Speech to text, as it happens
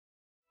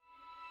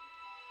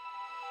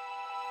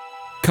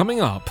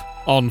Coming up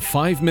on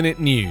 5 Minute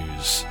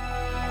News.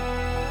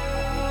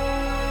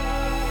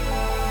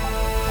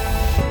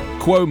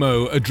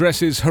 Cuomo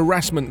addresses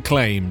harassment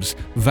claims,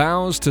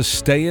 vows to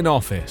stay in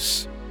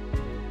office.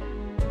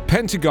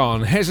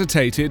 Pentagon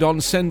hesitated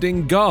on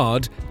sending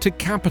guard to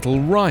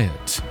Capitol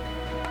riot.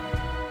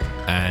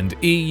 And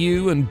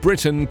EU and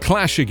Britain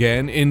clash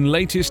again in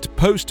latest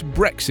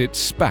post-Brexit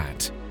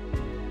spat.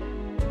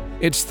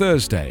 It's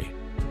Thursday,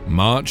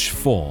 March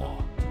 4.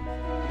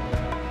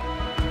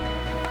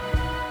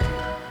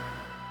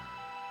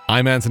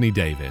 I'm Anthony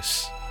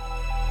Davis.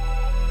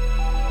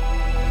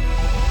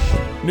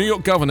 New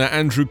York Governor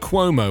Andrew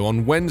Cuomo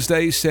on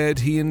Wednesday said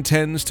he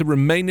intends to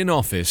remain in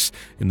office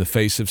in the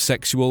face of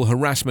sexual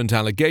harassment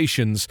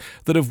allegations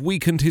that have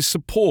weakened his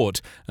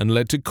support and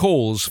led to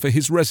calls for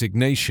his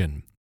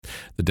resignation.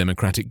 The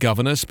Democratic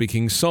governor,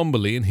 speaking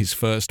somberly in his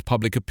first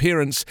public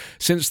appearance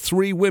since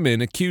 3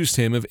 women accused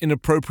him of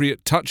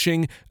inappropriate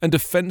touching and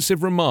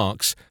offensive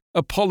remarks,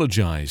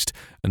 apologized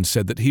and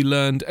said that he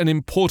learned an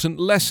important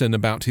lesson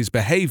about his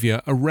behavior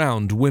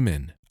around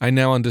women. I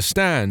now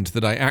understand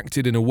that I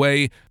acted in a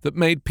way that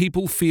made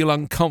people feel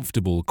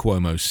uncomfortable,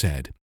 Cuomo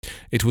said.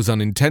 It was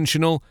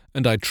unintentional,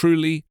 and I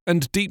truly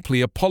and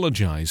deeply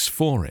apologize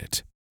for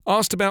it.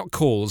 Asked about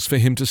calls for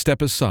him to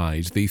step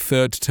aside, the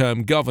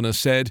third-term governor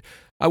said,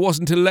 "I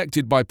wasn't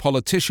elected by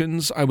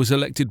politicians, I was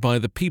elected by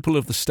the people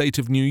of the state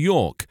of New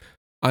York.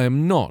 I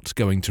am not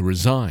going to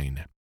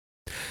resign."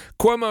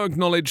 Cuomo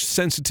acknowledged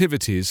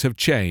sensitivities have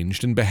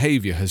changed and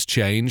behavior has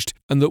changed,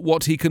 and that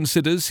what he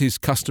considers his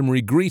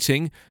customary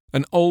greeting,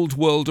 an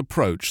old-world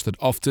approach that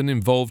often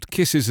involved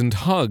kisses and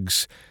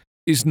hugs,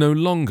 is no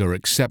longer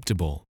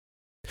acceptable.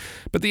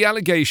 But the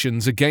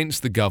allegations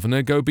against the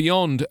governor go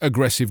beyond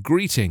aggressive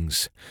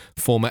greetings.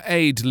 Former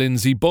aide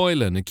Lindsey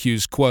Boylan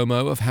accused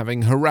Cuomo of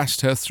having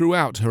harassed her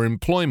throughout her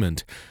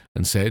employment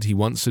and said he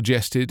once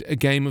suggested a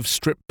game of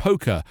strip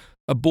poker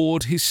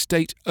aboard his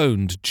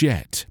state-owned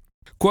jet.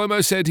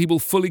 Cuomo said he will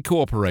fully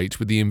cooperate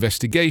with the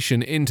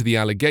investigation into the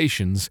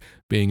allegations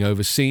being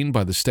overseen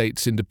by the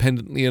state's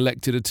independently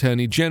elected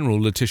Attorney General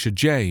Letitia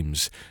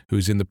James, who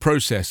is in the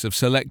process of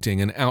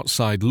selecting an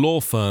outside law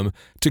firm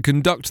to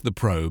conduct the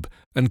probe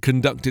and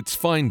conduct its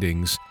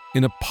findings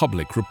in a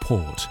public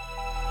report.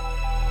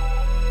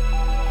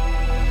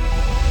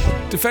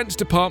 Defense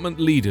Department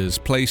leaders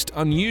placed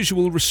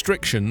unusual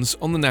restrictions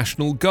on the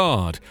National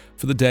Guard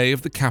for the day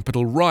of the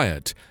Capitol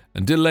riot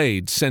and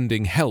delayed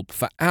sending help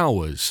for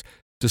hours,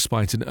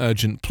 despite an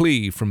urgent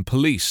plea from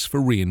police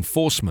for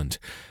reinforcement,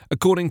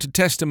 according to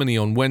testimony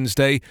on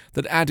Wednesday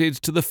that added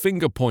to the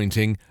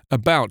finger-pointing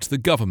about the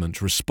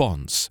government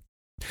response.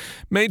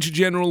 Major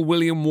General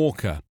William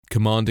Walker,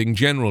 commanding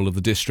general of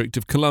the District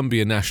of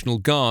Columbia National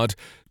Guard,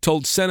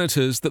 told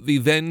senators that the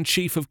then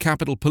Chief of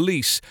Capitol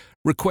Police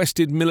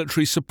requested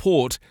military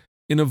support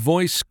in a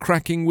voice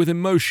cracking with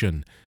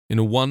emotion in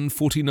a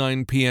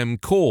 1:49 p.m.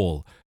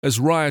 call as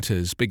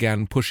rioters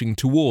began pushing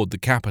toward the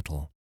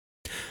Capitol.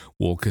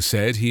 Walker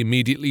said he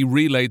immediately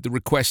relayed the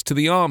request to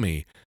the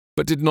Army,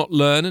 but did not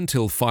learn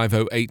until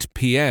 5:08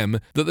 p.m.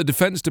 that the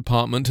Defense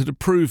Department had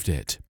approved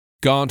it.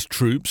 Guard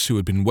troops who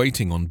had been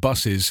waiting on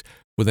buses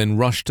were then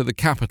rushed to the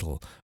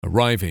Capitol,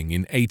 arriving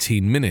in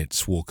 18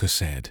 minutes, Walker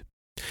said.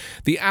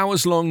 The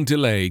hours-long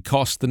delay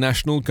cost the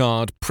National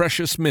Guard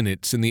precious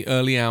minutes in the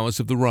early hours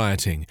of the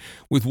rioting,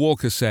 with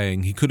Walker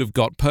saying he could have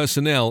got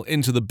personnel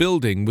into the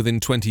building within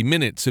 20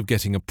 minutes of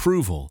getting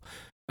approval.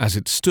 As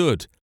it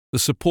stood, the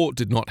support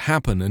did not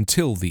happen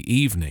until the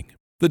evening.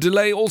 The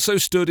delay also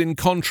stood in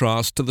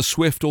contrast to the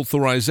swift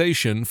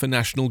authorization for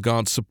National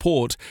Guard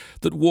support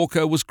that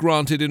Walker was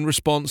granted in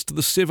response to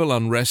the civil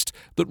unrest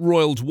that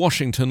roiled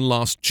Washington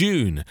last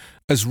June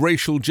as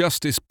racial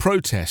justice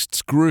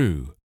protests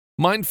grew.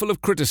 Mindful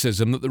of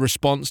criticism that the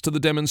response to the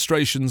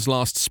demonstrations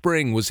last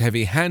spring was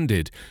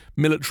heavy-handed,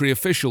 military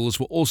officials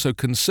were also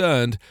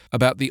concerned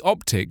about the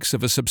optics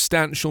of a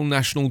substantial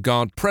National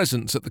Guard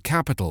presence at the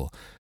Capitol,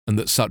 and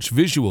that such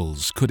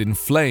visuals could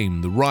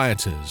inflame the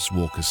rioters,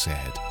 Walker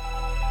said.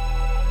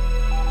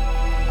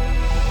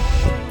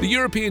 The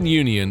European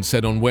Union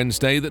said on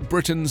Wednesday that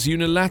Britain's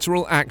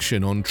unilateral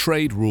action on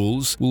trade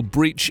rules will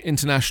breach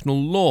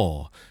international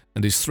law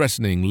and is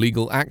threatening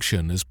legal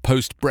action as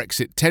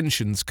post-Brexit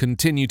tensions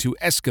continue to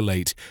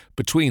escalate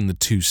between the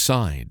two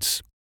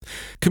sides.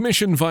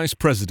 Commission Vice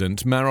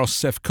President Maros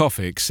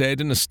Sefcovic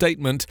said in a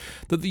statement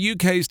that the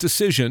UK's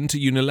decision to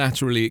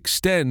unilaterally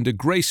extend a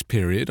grace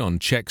period on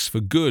checks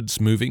for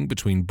goods moving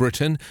between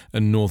Britain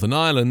and Northern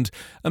Ireland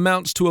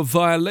amounts to a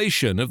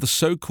violation of the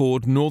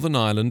so-called Northern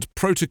Ireland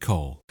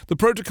Protocol. The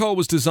protocol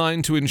was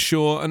designed to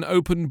ensure an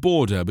open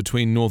border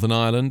between Northern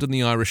Ireland and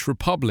the Irish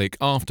Republic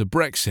after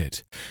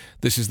Brexit.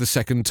 This is the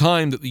second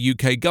time that the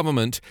UK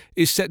government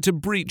is set to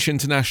breach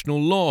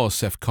international law,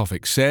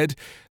 Sefcovic said.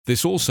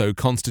 This also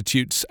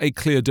constitutes a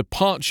clear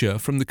departure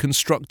from the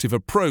constructive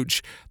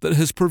approach that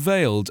has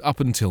prevailed up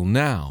until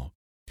now.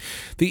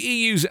 The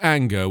EU's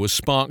anger was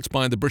sparked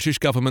by the British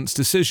government's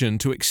decision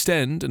to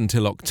extend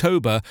until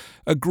October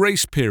a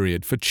grace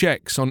period for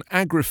checks on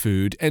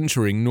agri-food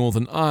entering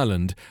Northern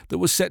Ireland that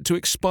was set to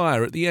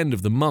expire at the end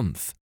of the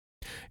month.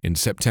 In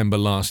September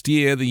last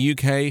year, the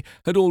UK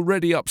had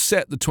already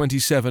upset the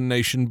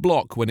 27-nation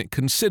bloc when it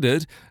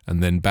considered,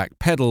 and then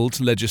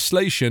backpedalled,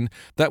 legislation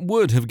that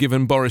would have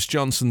given Boris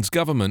Johnson's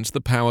government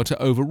the power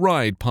to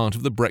override part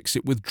of the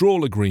Brexit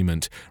withdrawal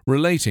agreement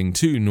relating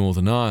to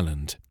Northern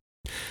Ireland.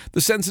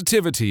 The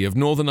sensitivity of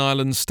Northern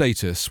Ireland's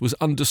status was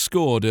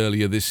underscored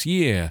earlier this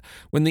year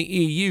when the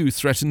EU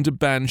threatened to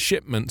ban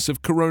shipments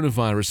of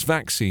coronavirus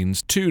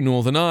vaccines to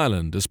Northern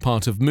Ireland as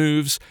part of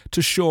moves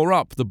to shore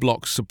up the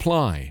bloc's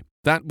supply.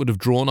 That would have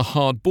drawn a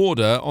hard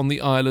border on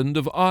the island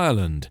of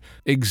Ireland,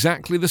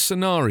 exactly the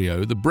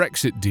scenario the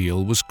Brexit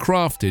deal was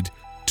crafted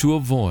to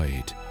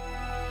avoid.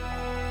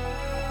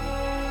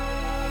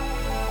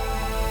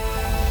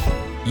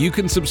 You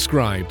can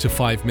subscribe to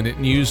 5 Minute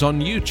News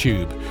on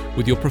YouTube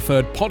with your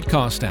preferred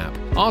podcast app.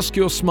 Ask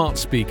your smart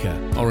speaker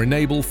or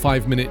enable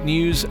 5 Minute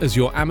News as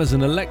your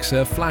Amazon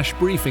Alexa flash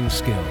briefing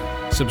skill.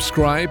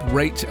 Subscribe,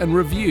 rate and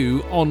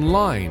review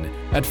online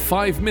at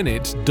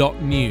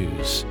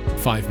 5minute.news.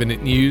 5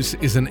 Minute News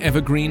is an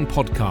evergreen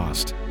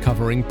podcast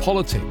covering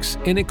politics,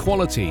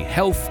 inequality,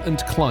 health and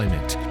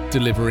climate,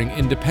 delivering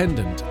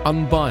independent,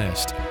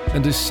 unbiased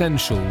and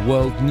essential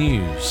world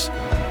news.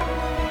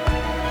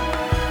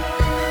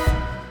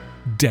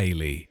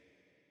 Daily.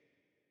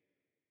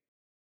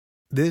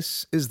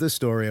 This is the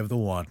story of the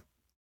one.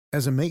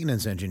 As a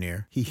maintenance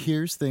engineer, he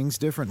hears things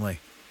differently.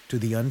 To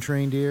the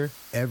untrained ear,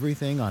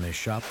 everything on his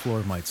shop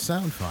floor might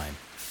sound fine,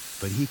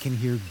 but he can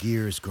hear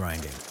gears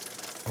grinding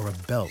or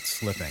a belt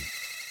slipping.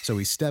 So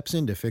he steps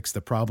in to fix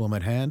the problem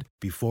at hand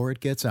before it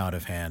gets out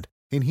of hand.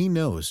 And he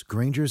knows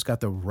Grainger's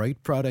got the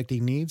right product he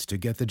needs to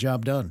get the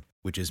job done,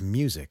 which is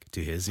music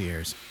to his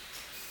ears.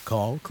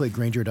 Call, click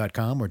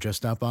Grainger.com or just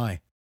stop by.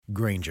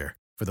 Grainger,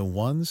 for the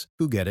ones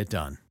who get it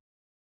done.